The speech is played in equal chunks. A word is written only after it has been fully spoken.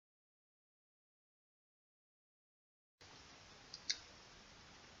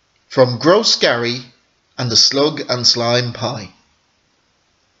From Gross Gary and the Slug and Slime Pie.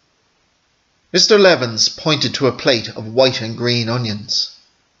 Mr. Levins pointed to a plate of white and green onions.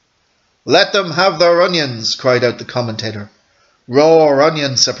 "Let them have their onions," cried out the commentator. "Raw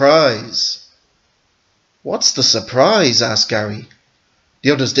onion surprise." "What's the surprise?" asked Gary.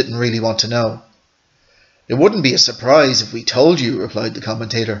 The others didn't really want to know. "It wouldn't be a surprise if we told you," replied the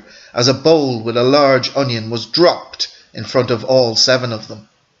commentator, as a bowl with a large onion was dropped in front of all 7 of them.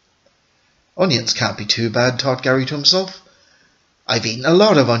 Onions can't be too bad, thought Gary to himself. I've eaten a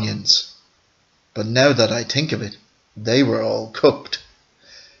lot of onions. But now that I think of it, they were all cooked.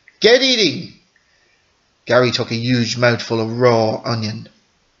 "Get eating!" Gary took a huge mouthful of raw onion.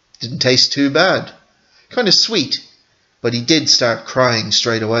 Didn't taste too bad. Kind of sweet, but he did start crying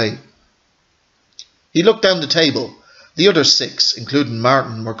straight away. He looked down the table. The other 6, including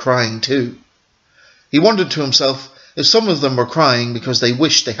Martin, were crying too. He wondered to himself if some of them were crying because they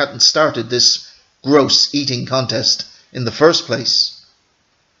wished they hadn't started this gross eating contest in the first place.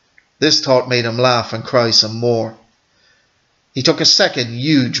 This thought made him laugh and cry some more. He took a second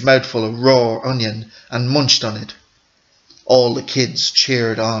huge mouthful of raw onion and munched on it. All the kids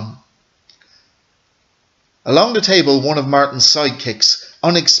cheered on. Along the table, one of Martin's sidekicks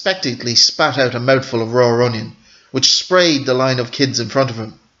unexpectedly spat out a mouthful of raw onion, which sprayed the line of kids in front of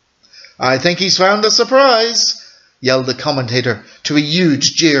him. "I think he's found a surprise," yelled the commentator to a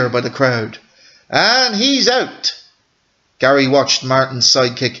huge jeer by the crowd. "And he's out." Gary watched Martin's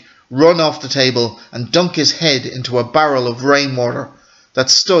sidekick run off the table and dunk his head into a barrel of rainwater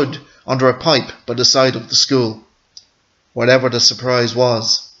that stood under a pipe by the side of the school. Whatever the surprise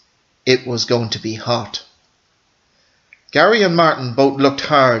was, it was going to be hot. Gary and Martin both looked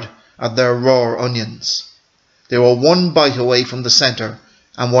hard at their raw onions. They were one bite away from the centre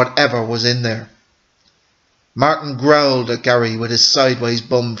and whatever was in there. Martin growled at Gary with his sideways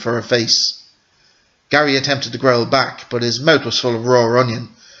bum for a face. Gary attempted to growl back, but his mouth was full of raw onion,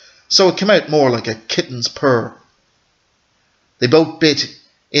 so it came out more like a kitten's purr. They both bit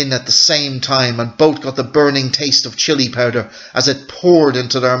in at the same time and both got the burning taste of chili powder as it poured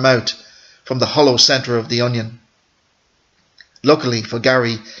into their mouth from the hollow centre of the onion. Luckily for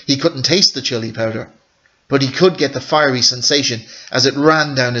Gary, he couldn't taste the chili powder, but he could get the fiery sensation as it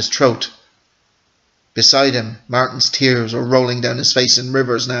ran down his throat. Beside him, Martin's tears were rolling down his face in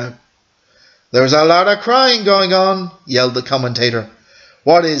rivers now. "There's a lot of crying going on," yelled the commentator.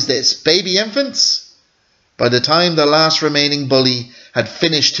 "What is this, baby infants?" By the time the last remaining bully had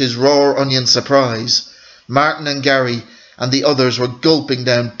finished his raw onion surprise, Martin and Gary and the others were gulping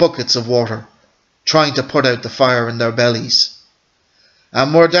down buckets of water, trying to put out the fire in their bellies.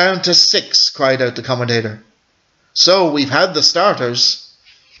 "And we're down to 6, cried out the commentator. "So we've had the starters.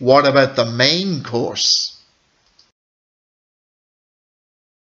 What about the main course?"